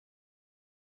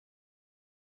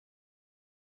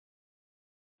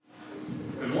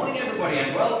morning everybody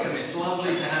and welcome. It's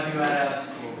lovely to have you at our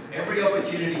school. Every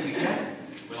opportunity we get,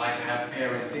 we like to have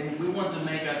parents in. We want to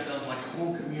make ourselves like a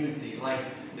whole community, like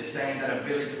the saying that a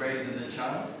village raises a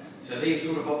child. So these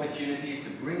sort of opportunities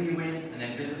to bring you in and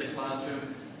then visit the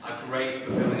classroom are great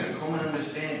for building a common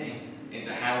understanding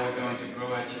into how we're going to grow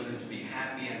our children to be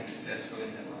happy and successful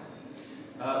in their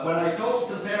lives. When I told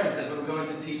some parents that we were going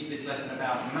to teach this lesson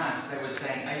about maths, they were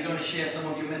saying, are you going to share some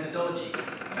of your methodology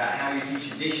about how you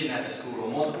teach addition at the school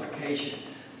or multiplication?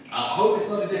 I hope it's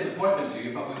not a disappointment to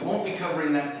you, but we won't be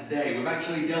covering that today. We've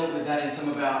actually dealt with that in some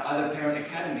of our other parent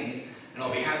academies, and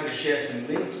I'll be happy to share some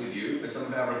links with you for some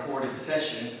of our recorded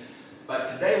sessions. But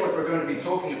today what we're going to be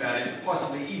talking about is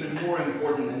possibly even more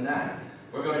important than that.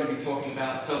 We're going to be talking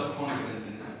about self-confidence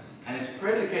in maths. And it's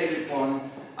predicated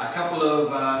on a couple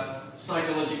of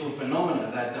psychological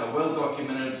phenomena that are well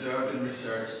documented, observed, and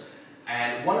researched.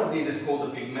 And one of these is called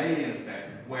the Pygmalion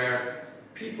effect, where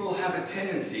people have a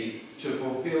tendency to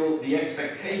fulfill the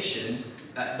expectations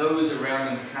that those around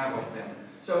them have of them.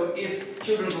 So if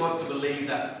children grow up to believe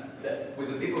that with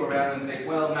the people around them think,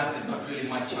 well, maths is not really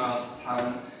my child's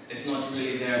talent, it's not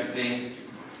really their thing,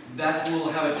 that will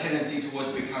have a tendency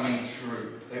towards becoming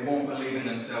true. They won't believe in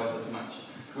themselves as much.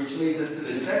 Which leads us to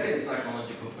the second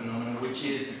psychological phenomenon, which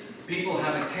is people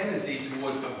have a tendency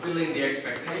towards fulfilling the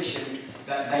expectations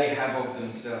that they have of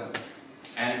themselves.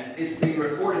 And it's been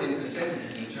recorded in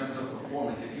percentages in terms of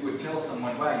performance. If you would tell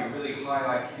someone, wow, you're really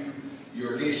high IQ,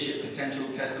 your leadership potential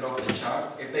tested off the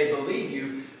charts, if they believe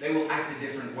you, they will act a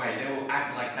different way. They will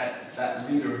act like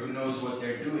that leader who knows what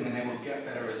they're doing, and they will get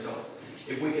better results.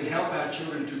 If we can help our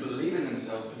children to believe in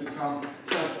themselves, to become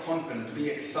self-confident, to be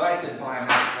excited by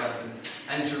math lessons,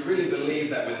 and to really believe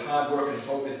that with hard work and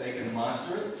focus they can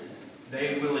master it,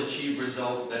 they will achieve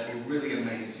results that will really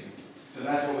amaze you. So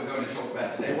that's what we're going to talk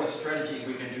about today, what strategies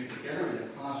we can do together in the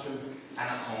classroom and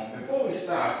at home. Before we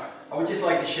start, I would just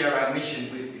like to share our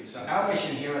mission with you. So our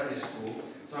mission here at this school,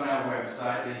 it's on our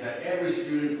website, is that every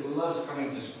student who loves coming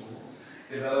to school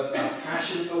develops a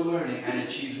passion for learning and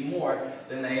achieves more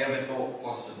than they ever thought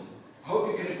possible. I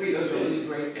hope you can agree those are really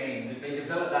great aims. If they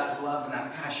develop that love and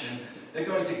that passion, they're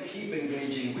going to keep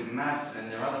engaging with maths and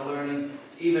their other learning,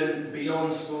 even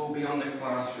beyond school, beyond the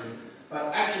classroom.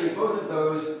 But actually both of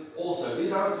those also,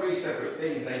 these aren't three separate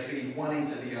things, they feed one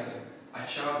into the other. A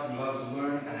child who loves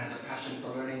learning and has a passion for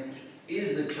learning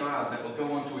is the child that will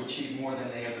go on to achieve more than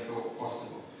they ever thought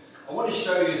possible. I want to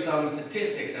show you some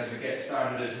statistics as we get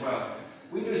started as well.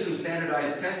 We do some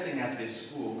standardized testing at this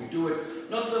school. We do it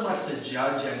not so much to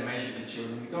judge and measure the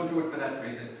children. We don't do it for that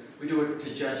reason. We do it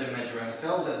to judge and measure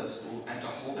ourselves as a school and to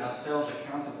hold ourselves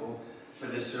accountable for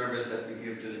the service that we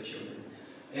give to the children.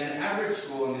 In an average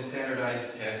school, in this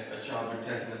standardized test, a child would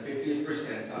test in the 50th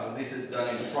percentile. This is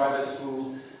done in private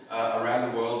schools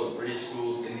around the world, or British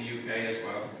schools in the UK as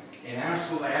well. In our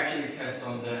school, they actually test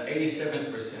on the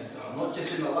 87th percentile, not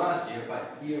just in the last year,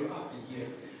 but year after year.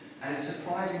 And it's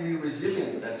surprisingly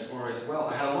resilient, that score as well.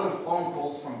 I had a lot of phone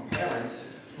calls from parents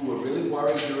who were really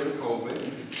worried during COVID.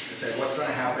 They said, what's going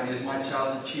to happen is my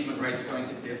child's achievement rate's going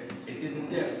to dip. It didn't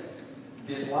dip.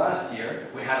 This last year,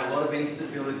 we had a lot of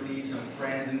instability, some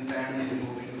friends and families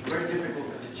moving. It was very difficult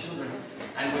for the children,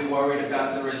 and we worried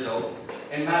about the results.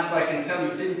 In maths, I can tell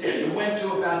you, it didn't dip. We went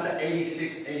to about the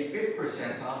 86th, 85th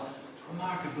percentile,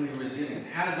 remarkably resilient.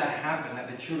 How did that happen, that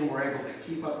the children were able to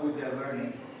keep up with their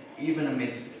learning, even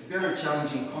amidst very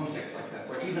challenging contexts like that,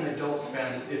 where even adults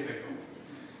found it difficult?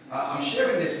 I'm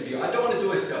sharing this with you. I don't want to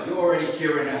do a sell. You're already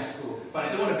here in our school, but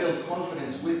I do want to build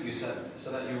confidence with you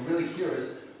so that you really hear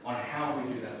us on how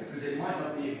we do that, because it might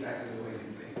not be exactly the way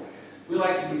you think. We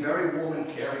like to be very warm and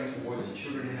caring towards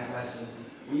children in our lessons.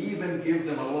 We even give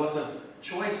them a lot of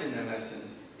choice in their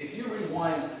lessons. If you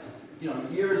rewind,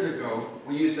 years ago,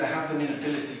 we used to have them in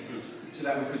ability groups so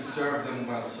that we could serve them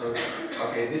well. So,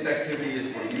 okay, this activity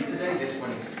is for you today, this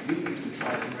one is for you. You can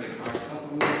try some really hard stuff,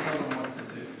 and we will tell them what to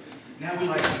do. Now we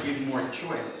like to give more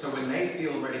choice. So when they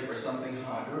feel ready for something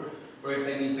harder, or if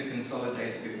they need to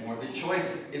consolidate a bit more, the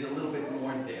choice is a little bit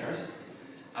more theirs.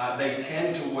 They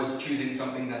tend towards choosing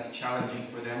something that's challenging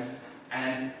for them,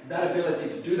 and that ability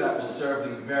to do that will serve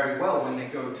them very well when they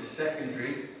go to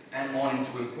secondary and on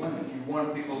into employment. You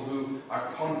want people who are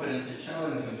confident to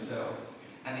challenge themselves.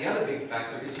 And the other big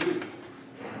factor is you.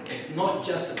 It's not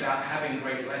just about having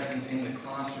great lessons in the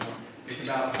classroom. It's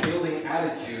about building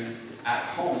attitudes at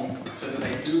home so that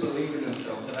they do believe in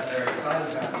themselves, so that they're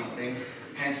excited about these things.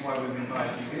 Hence why we've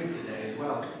invited you in today as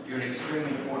well. You're an extremely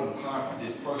important part of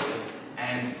this process,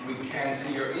 and we can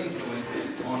see your influence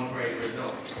on great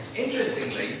results.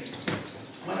 Interestingly,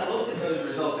 when I looked at those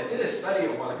results, I did a study a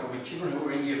while ago with children who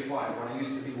were in Year 5 when I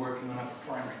used to be working on a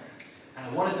primary. And I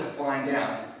wanted to find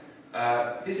out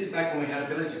This is back when we had a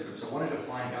villager group, so I wanted to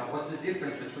find out what's the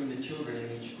difference between the children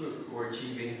in each group who are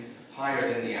achieving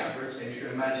higher than the average, and you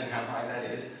can imagine how high that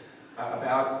is,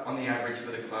 about on the average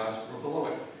for the class or below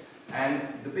it. And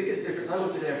the biggest difference, I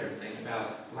looked at everything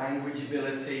about language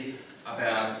ability,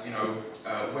 about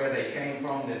where they came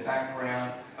from, their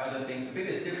background, other things. The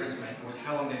biggest difference maker was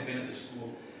how long they'd been at the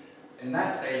school. In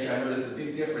that stage, I noticed a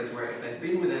big difference where if they'd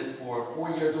been with us for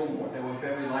 4 years or more, they were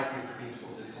very likely to be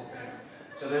towards the top end.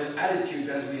 So those attitudes,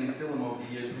 as we instill them over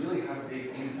the years, really have a big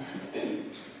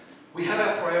impact. We have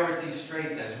our priorities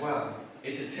straight as well.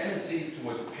 It's a tendency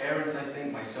towards parents, I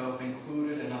think, myself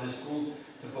included, and other schools,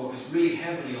 to focus really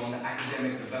heavily on the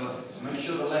academic development. So make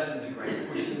sure the lessons are great,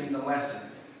 push them into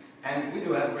lessons. And we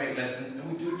do have great lessons,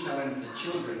 and we do challenge the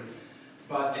children.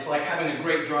 But it's like having a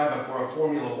great driver for a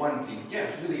Formula One team. Yeah,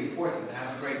 it's really important to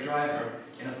have a great driver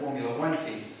in a Formula One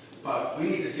team. But we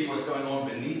need to see what's going on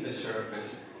beneath the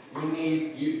surface.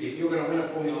 If you're going to win a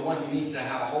Formula One, you need to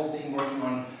have a whole team working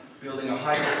on building a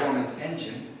high-performance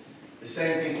engine. The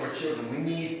same thing for children. We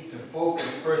need to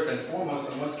focus first and foremost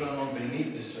on what's going on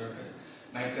beneath the surface.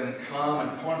 Make them calm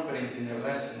and confident in their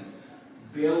lessons.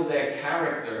 Build their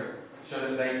character so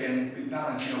that they can be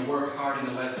balanced, work hard in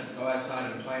the lessons, go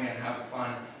outside and play and have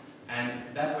fun. And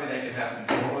that way they can have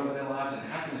control over their lives and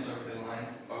happiness over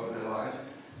their lives.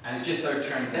 And it just so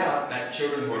turns out that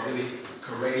children who are really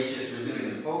courageous,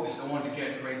 resilient, and focused go on to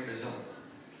get great results.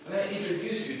 I'm going to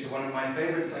introduce you to one of my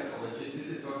favorite psychologists.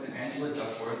 This is Dr. Angela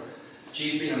Duckworth.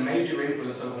 She's been a major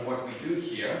influence over what we do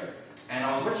here. And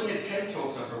I was watching a TED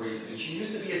Talks of her recently. She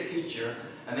used to be a teacher,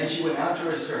 and then she went out to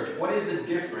research. What is the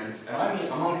difference, and I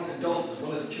mean amongst adults as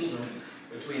well as children,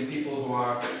 between people who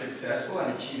are successful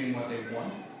and achieving what they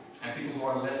want, and people who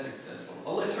are less successful?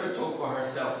 I'll let her talk for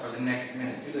herself for the next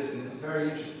minute. You listen, this is very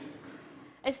interesting.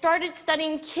 I started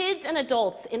studying kids and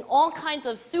adults in all kinds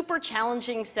of super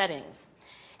challenging settings.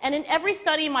 And in every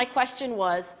study, my question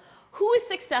was, who is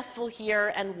successful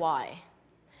here and why?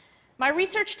 My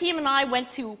research team and I went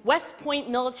to West Point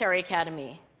Military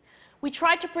Academy. We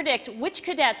tried to predict which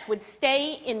cadets would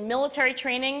stay in military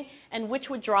training and which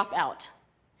would drop out.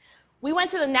 We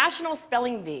went to the National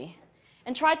Spelling Bee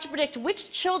and tried to predict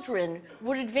which children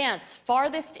would advance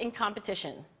farthest in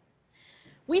competition.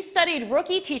 We studied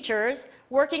rookie teachers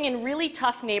working in really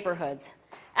tough neighborhoods,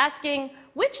 asking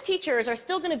which teachers are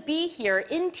still going to be here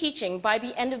in teaching by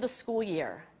the end of the school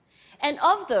year. And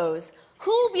of those,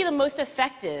 who will be the most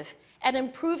effective at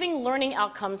improving learning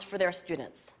outcomes for their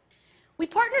students? We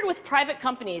partnered with private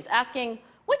companies asking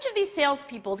which of these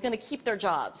salespeople is going to keep their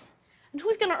jobs and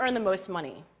who's going to earn the most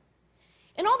money.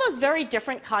 In all those very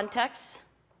different contexts,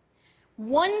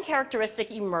 one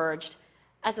characteristic emerged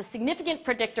as a significant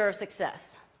predictor of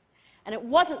success. And it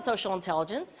wasn't social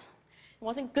intelligence, it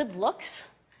wasn't good looks,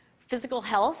 physical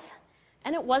health,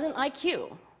 and it wasn't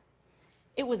IQ.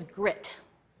 It was grit.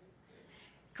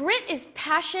 Grit is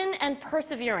passion and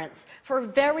perseverance for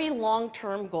very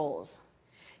long-term goals.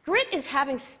 Grit is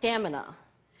having stamina.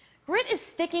 Grit is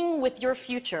sticking with your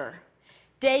future,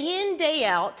 day in, day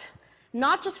out,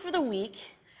 not just for the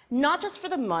week, not just for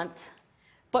the month,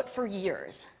 but for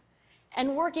years,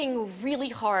 and working really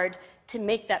hard to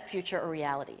make that future a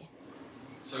reality.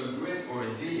 So grit or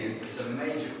resilience is a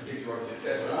major predictor of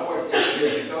success. When I worked there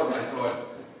years ago, I thought,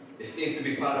 this needs to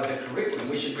be part of the curriculum.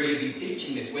 We should really be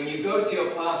teaching this. When you go to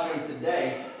your classrooms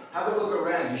today, have a look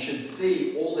around. You should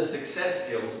see all the success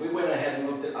skills. We went ahead and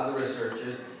looked at other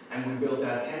researchers, and we built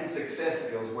out 10 success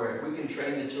skills where if we can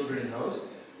train the children in those,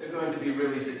 they're going to be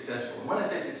really successful. And when I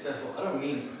say successful, I don't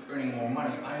mean earning more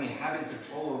money. I mean having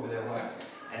control over their lives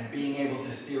and being able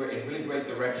to steer it in really great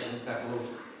directions that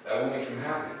will make them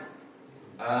happy.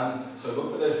 So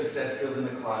look for those success skills in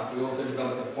the class. We also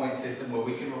developed a point system where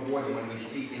we can reward them when we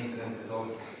see incidences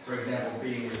of, for example,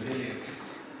 being resilient.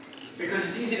 Because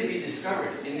it's easy to be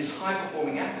discouraged in this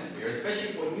high-performing atmosphere,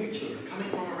 especially for new children coming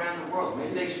from around the world.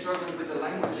 Maybe they struggled with the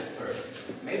language at first.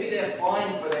 Maybe they're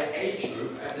fine for their age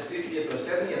group at the 60th or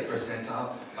 70th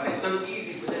percentile, but it's so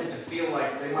easy for them to feel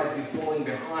like they might be falling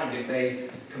behind if they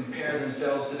compare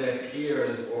themselves to their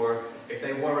peers or if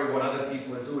they worry what other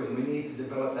people are doing. We need to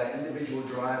develop that individual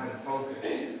drive and focus.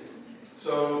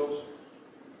 So,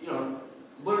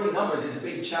 learning numbers is a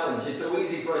big challenge. It's so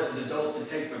easy for us as adults to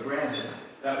take for granted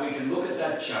that we can look at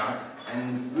that chart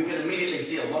and we can immediately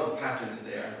see a lot of patterns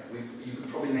there. You could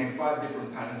probably name 5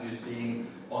 different patterns you're seeing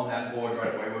on that board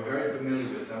right away. We're very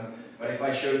familiar with them. But if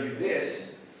I showed you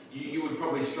this, you would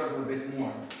probably struggle a bit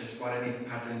more to spot any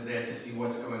patterns there to see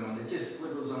what's going on. They're just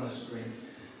squiggles on the screen.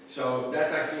 So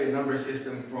that's actually a number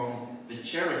system from the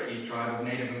Cherokee tribe of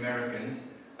Native Americans.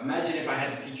 Imagine if I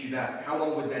had to teach you that. How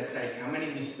long would that take? How many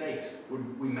mistakes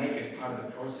would we make as part of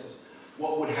the process?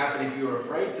 What would happen if you were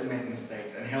afraid to make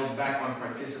mistakes and held back on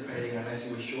participating unless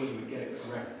you were sure you would get it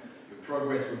correct? Your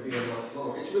progress would be a lot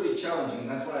slower. It's really challenging.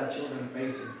 That's what our children are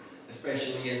facing,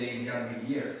 especially in these younger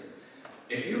years.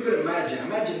 If you could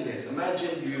imagine this.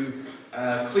 Imagine you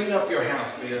clean up your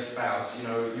house for your spouse. You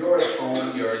know, you're at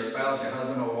home, your spouse, your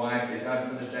husband or wife is out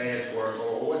for the day at work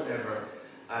or whatever,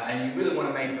 and you really want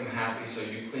to make them happy, so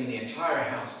you clean the entire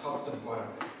house, top to bottom.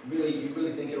 You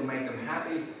really think it'll make them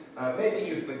happy. Maybe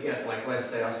you forget, like let's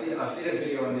say, I've seen a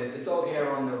video on this, the dog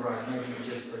hair on the rug, maybe you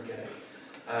just forget it.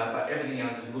 But everything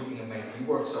else is looking amazing. You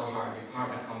work so hard, your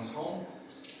partner comes home,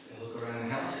 they look around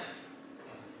the house.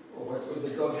 Oh, what's with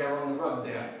the dog hair on the rug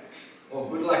there? Well,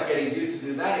 good luck getting you to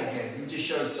do that again. You just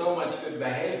showed so much good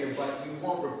behavior, but you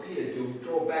won't repeat it. You'll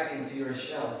draw back into your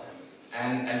shell.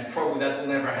 And probably that will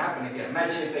never happen again.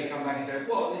 Imagine if they come back and say,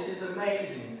 whoa, this is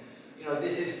amazing. You know,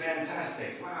 this is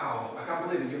fantastic. Wow, I can't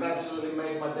believe it. You've absolutely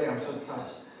made my day. I'm so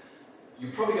touched.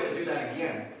 You're probably going to do that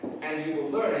again. And you will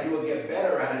learn and you will get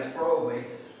better at it probably,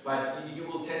 but you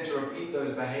will tend to repeat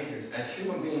those behaviors. As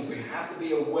human beings, we have to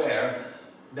be aware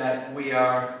that we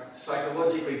are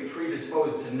psychologically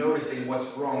predisposed to noticing what's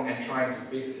wrong and trying to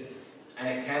fix it. And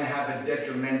it can have a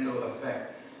detrimental effect.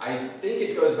 I think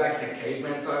it goes back to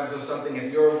caveman times or something.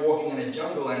 If you're walking in a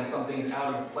jungle and something's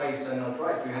out of place and not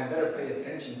right, you had better pay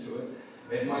attention to it.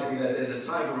 It might be that there's a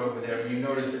tiger over there and you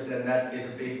notice it, then that is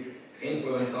a big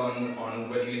influence on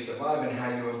whether you survive and how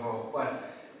you evolve.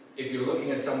 But if you're looking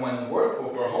at someone's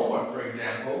workbook or homework, for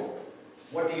example,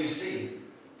 what do you see?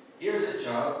 Here's a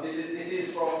child. This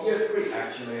is from year 3,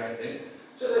 actually, I think.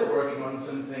 So they're working on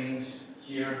some things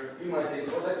here. You might think,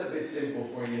 oh, that's a bit simple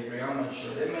for year 3. I'm not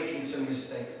sure. They're making some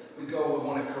mistakes. We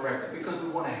want to correct it because we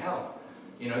want to help.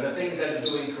 You know, the things that are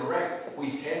doing correct,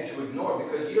 we tend to ignore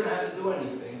because you don't have to do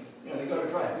anything. You know, they got to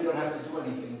drive. You don't have to do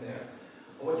anything there.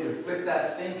 I want you to flip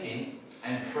that thinking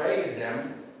and praise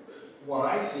them. What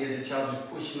I see is a child who's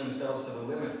pushing themselves to the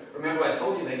limit. Remember, I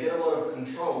told you they get a lot of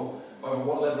control over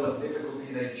what level of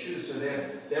difficulty they choose. So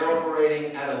they're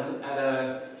operating at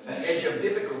an edge of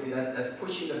difficulty that's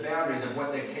pushing the boundaries of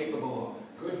what they're capable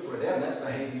of. Good for them. That's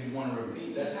behavior you want to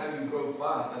repeat. That's how you grow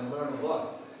fast and learn a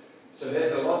lot. So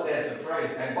there's a lot there to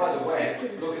praise. And by the way,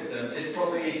 look at them. This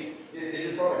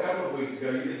is from a couple of weeks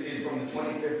ago. You can see it's from the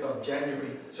 25th of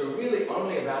January. So really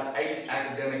only about 8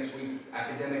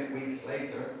 academic weeks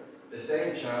later, the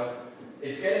same child,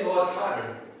 it's getting a lot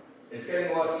harder. It's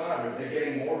getting a lot harder. They're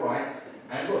getting more right.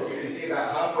 And look, you can see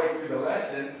about halfway through the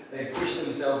lesson, they pushed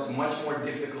themselves to much more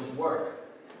difficult work.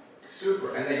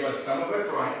 Super. And they got some of it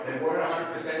right. They weren't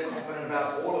 100% confident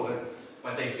about all of it,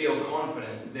 but they feel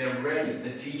confident. They're ready.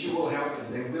 The teacher will help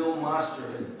them. They will master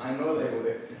it. I know they will.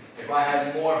 If I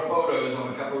had more photos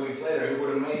of a couple of weeks later, it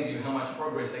would amaze you how much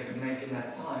progress they could make in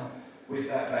that time with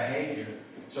that behavior.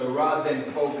 So rather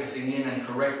than focusing in and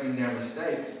correcting their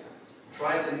mistakes,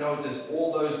 try to notice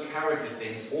all those character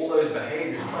things, all those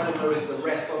behaviors. Try to notice the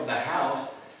rest of the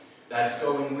house that's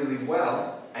going really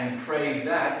well and praise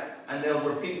that, and they'll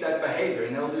repeat that behavior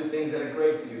and they'll do things that are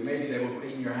great for you. Maybe they will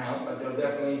clean your house, but they'll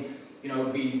definitely,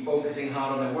 be focusing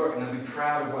hard on their work and they'll be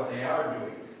proud of what they are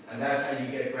doing. And that's how you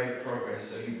get great progress.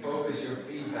 So you focus your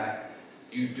feedback,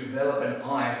 you develop an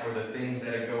eye for the things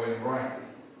that are going right.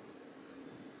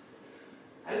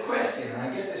 I had a question, and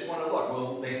I get this one a lot.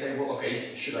 Well, they say, well,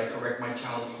 okay, should I correct my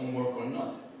child's homework or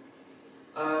not?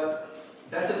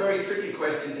 That's a very tricky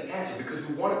question to answer because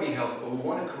we want to be helpful, we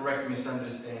want to correct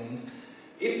misunderstandings.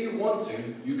 If you want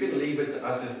to, you can leave it to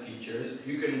us as teachers.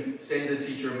 You can send the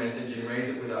teacher a message and raise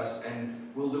it with us,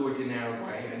 and we'll do it in our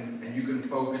way, and you can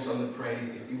focus on the praise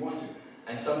if you want to.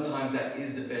 And sometimes that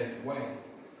is the best way.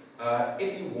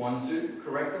 If you want to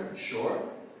correct them, sure.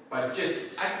 But just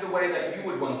act the way that you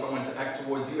would want someone to act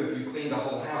towards you if you cleaned the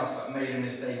whole house but made a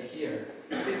mistake here.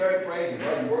 Be very praising.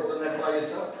 Well, you worked on that by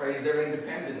yourself. Praise their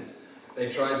independence. They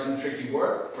tried some tricky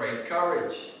work. Great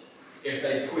courage. If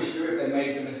they pushed you, if they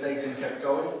made some mistakes and kept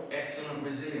going, excellent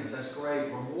resilience. That's great.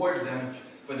 Reward them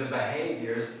for the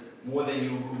behaviors more than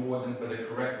you reward them for the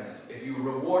correctness. If you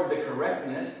reward the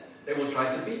correctness, they will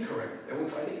try to be correct. They will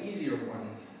try the easier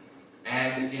ones.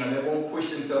 And, they won't push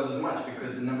themselves as much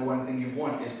because the number one thing you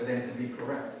want is for them to be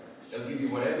correct. They'll give you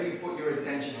whatever you put your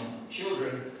attention on.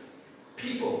 Children,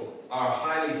 people are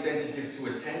highly sensitive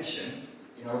to attention.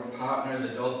 Partners,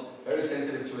 adults, very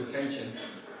sensitive to attention.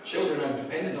 Children are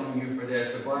dependent on you for their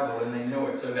survival and they know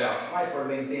it. So they're hyper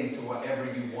linked into whatever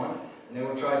you want and they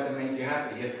will try to make you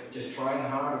happy. If just trying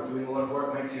hard or doing a lot of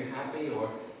work makes you happy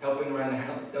or helping around the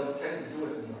house, they'll tend to do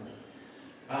it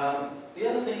more. The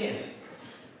other thing is,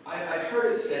 I've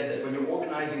heard it said that when you're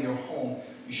organizing your home,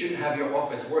 you shouldn't have your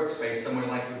office workspace somewhere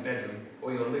like your bedroom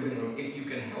or your living room if you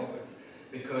can help it.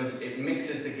 because it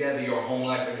mixes together your home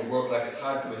life and your work life. It's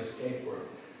hard to escape work.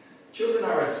 Children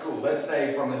are at school, let's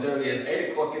say from as early as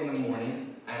 8 o'clock in the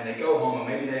morning, and they go home, and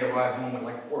maybe they arrive home at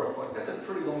like 4 o'clock. That's a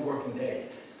pretty long working day,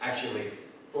 actually,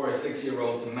 for a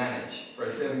 6-year-old to manage, for a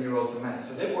 7-year-old to manage.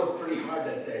 So they work pretty hard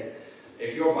that day.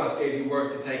 If your boss gave you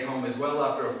work to take home as well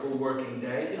after a full working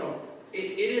day, you know,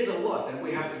 it is a lot, and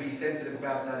we have to be sensitive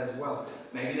about that as well.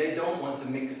 Maybe they don't want to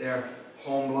mix their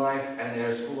home life and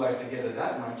their school life together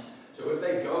that much. So if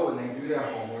they go and they do their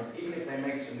homework, even if they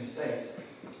make some mistakes,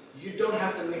 you don't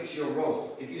have to mix your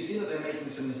roles. If you see that they're making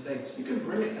some mistakes, you can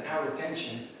bring it to our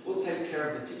attention. We'll take care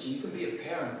of the teaching. You can be a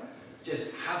parent.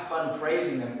 Just have fun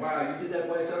praising them. Wow, you did that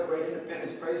by yourself, great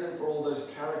independence. Praise them for all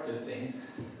those character things,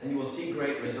 and you will see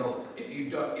great results. If you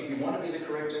want to be the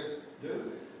corrector,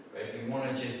 do. But if you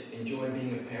want to just enjoy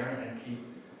being a parent and keep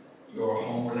your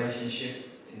home relationship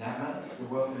in that manner, you're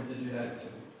welcome to do that too.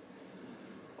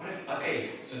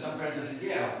 Okay, so some parents have said,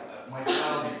 yeah, my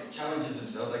child challenges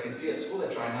themselves. I can see at school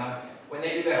they're trying hard. When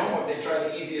they do their homework, they try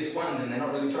the easiest ones, and they're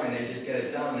not really trying. They just get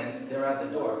it done, and they're out the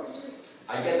door.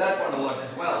 I get that one a lot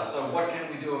as well. So what can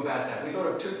we do about that? We thought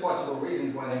of 2 possible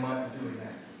reasons why they might be doing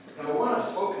that. Number one, I've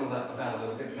spoken about a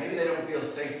little bit. Maybe they don't feel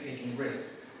safe taking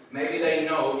risks. Maybe they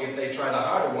know if they try the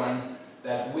harder ones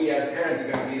that we as parents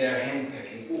are going to be there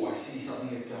handpicking. Oh, I see something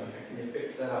you've done here. Can you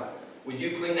fix that up? Would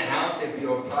you clean the house if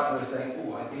your partner was saying,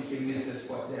 oh, I think you missed a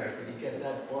spot there. Could you get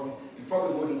that for me? You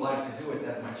probably wouldn't like to do it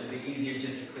that much. It'd be easier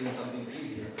just to clean something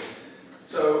easier.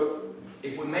 So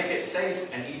if we make it safe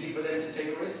and easy for them to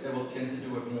take a risk, they will tend to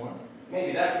do it more.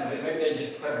 Maybe that's not it. Maybe they're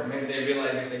just clever. Maybe they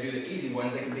realize if they do the easy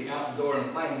ones, they can be out the door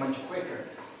and playing much quicker.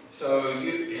 So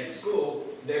at school,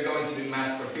 they're going to do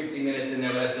maths for 50 minutes in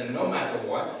their lesson no matter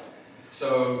what.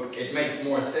 So it makes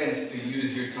more sense to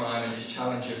use your time and just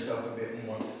challenge yourself a bit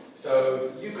more.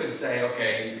 So you could say,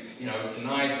 okay, you know,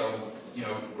 tonight,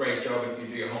 great job if you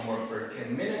do your homework for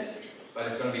 10 minutes, but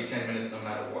it's going to be 10 minutes no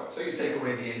matter what. So you take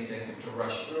away the incentive to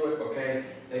rush through it, okay?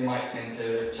 They might tend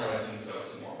to challenge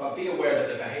themselves some more. But be aware that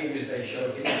the behaviors they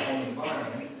show in the home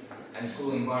environment and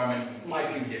school environment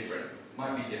might be different.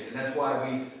 That's why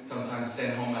we sometimes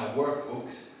send home our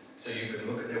workbooks, so you can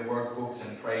look at their workbooks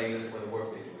and praise them for the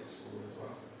work they do at school as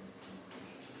well.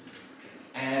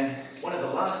 And one of the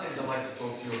last things I'd like to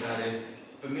talk to you about is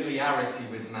familiarity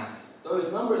with maths.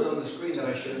 Those numbers on the screen that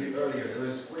I showed you earlier,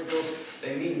 those squiggles,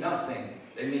 they mean nothing.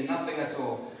 They mean nothing at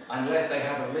all unless they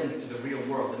have a link to the real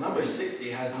world. The number 60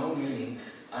 has no meaning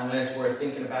unless we're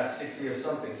thinking about 60 or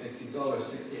something, $60,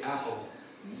 60 apples.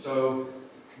 So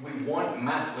we want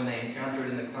maths when they encounter it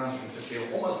in the classroom to feel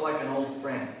almost like an old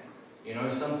friend. You know,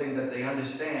 something that they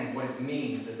understand what it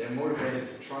means, that they're motivated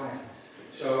to try it.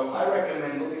 So I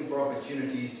recommend looking for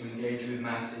opportunities to engage with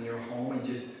maths in your home and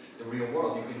just the real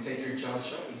world. You can take your child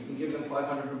shopping. You can give them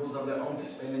 500 rubles of their own to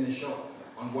spend in the shop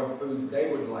on what foods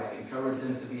they would like. Encourage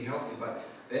them to be healthy. But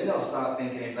then they'll start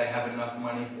thinking if they have enough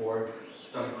money for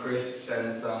some crisps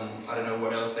and some, I don't know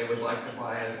what else they would like to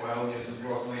buy as well. You know, some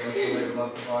broccoli I'm sure they would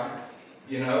love to buy.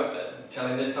 You know,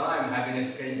 telling the time, having a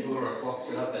schedule or a clock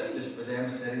set up that's just for them,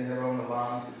 setting their own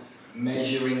alarm,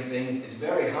 measuring things. It's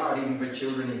very hard even for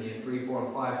children in year 3, 4,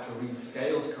 and 5 to read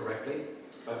scales correctly,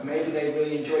 but maybe they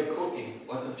really enjoy cooking.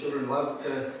 Lots of children love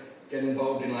to get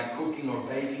involved in like cooking or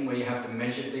baking where you have to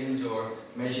measure things or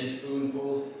measure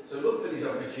spoonfuls. So look for these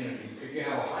opportunities. If you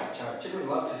have a height chart, children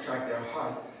love to track their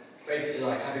height. It's basically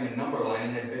like having a number line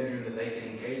in their bedroom that they can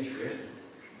engage with.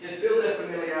 Just build their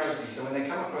familiarity, so when they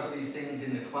come across these things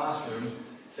in the classroom,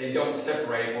 they don't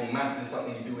separate, well, maths is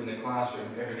something you do in the classroom,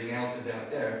 everything else is out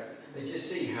there. They just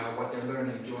see how what they're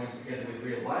learning joins together with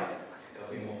real life.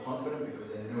 They'll be more confident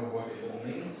because they know what it all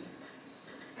means,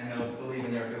 and they'll believe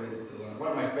in their ability to learn.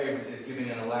 One of my favorites is giving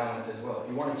an allowance as well.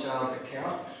 If you want a child to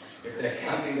count, if they're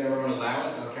counting their own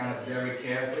allowance, they'll count it very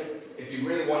carefully. If you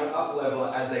really want to up-level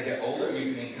as they get older,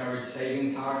 you can encourage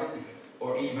saving targets,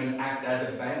 or even act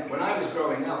as a bank. When I was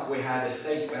growing up, we had a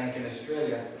state bank in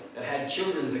Australia that had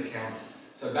children's accounts.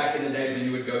 So back in the days when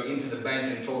you would go into the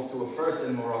bank and talk to a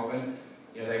person more often,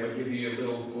 you know, they would give you a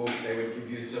little book, they would give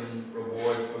you some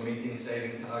rewards for meeting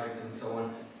saving targets and so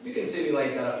on. You can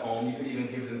simulate that at home. You could even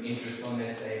give them interest on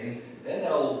their savings. Then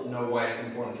they'll know why it's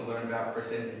important to learn about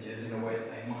percentages in a way that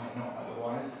they might not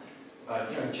otherwise.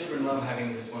 But you know, children love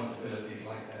having responsibilities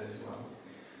like that as well.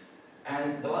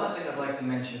 And the last thing I'd like to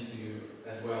mention to you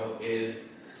as well is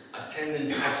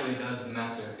attendance actually does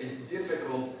matter. It's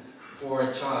difficult for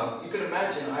a child. You can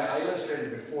imagine, I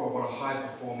illustrated before what a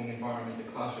high-performing environment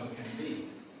the classroom can be.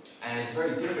 And it's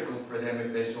very difficult for them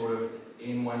if they're sort of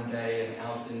in one day and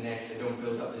out the next. They don't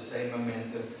build up the same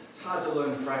momentum. It's hard to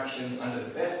learn fractions under the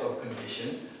best of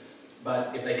conditions.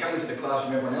 But if they come into the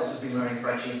classroom, everyone else has been learning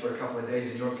fractions for a couple of days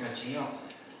and you're catching up,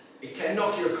 it can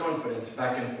knock your confidence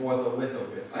back and forth a little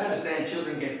bit. I understand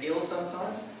children get ill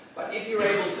sometimes, but if you're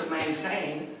able to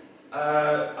maintain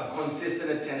a consistent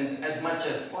attendance as much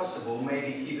as possible,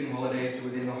 maybe keeping holidays to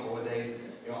within the holidays.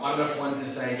 You know, I'm not one to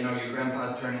say, you know, your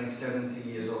grandpa's turning 70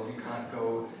 years old, you can't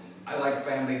go. I like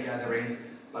family gatherings,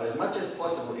 but as much as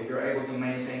possible, if you're able to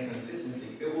maintain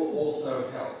consistency, it will also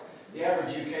help. The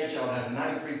average UK child has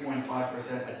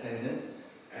 93.5% attendance.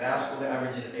 At our school, the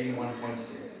average is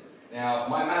 81.6. Now,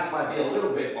 my maths might be a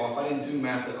little bit off. I didn't do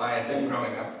maths at ISM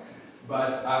growing up.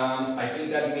 But I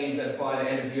think that means that by the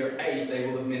end of year 8, they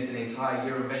will have missed an entire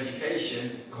year of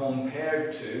education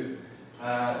compared to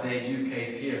their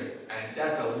UK peers. And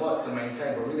that's a lot to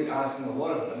maintain. We're really asking a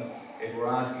lot of them, if we're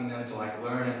asking them to like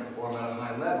learn and perform at a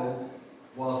high level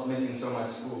whilst missing so much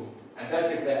school. And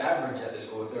that's if they're average at the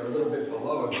school. If they're a little bit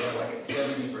below, if they're like at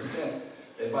 70%,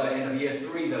 then by the end of year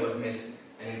 3, they'll have missed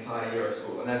an entire year of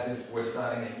school. And that's if we're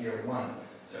starting at year 1.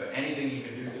 So anything you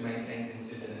can do to maintain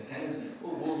consistent attendance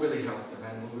will really help them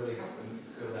and will really help them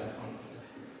build that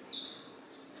confidence.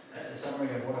 That's a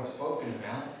summary of what I've spoken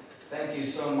about. Thank you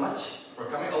so much for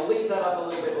coming. I'll leave that up a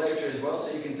little bit later as well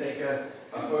so you can take a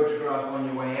photograph on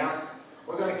your way out.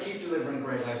 We're going to keep delivering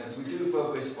great lessons. We do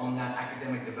focus on that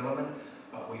academic development,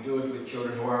 but we do it with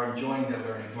children who are enjoying their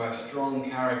learning, who have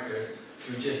strong characters,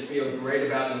 who just feel great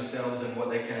about themselves and what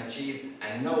they can achieve,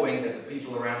 and knowing that the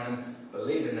people around them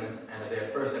believe in them and are there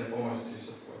first and foremost to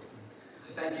support them.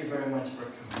 So thank you very much for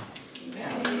coming.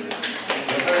 Now,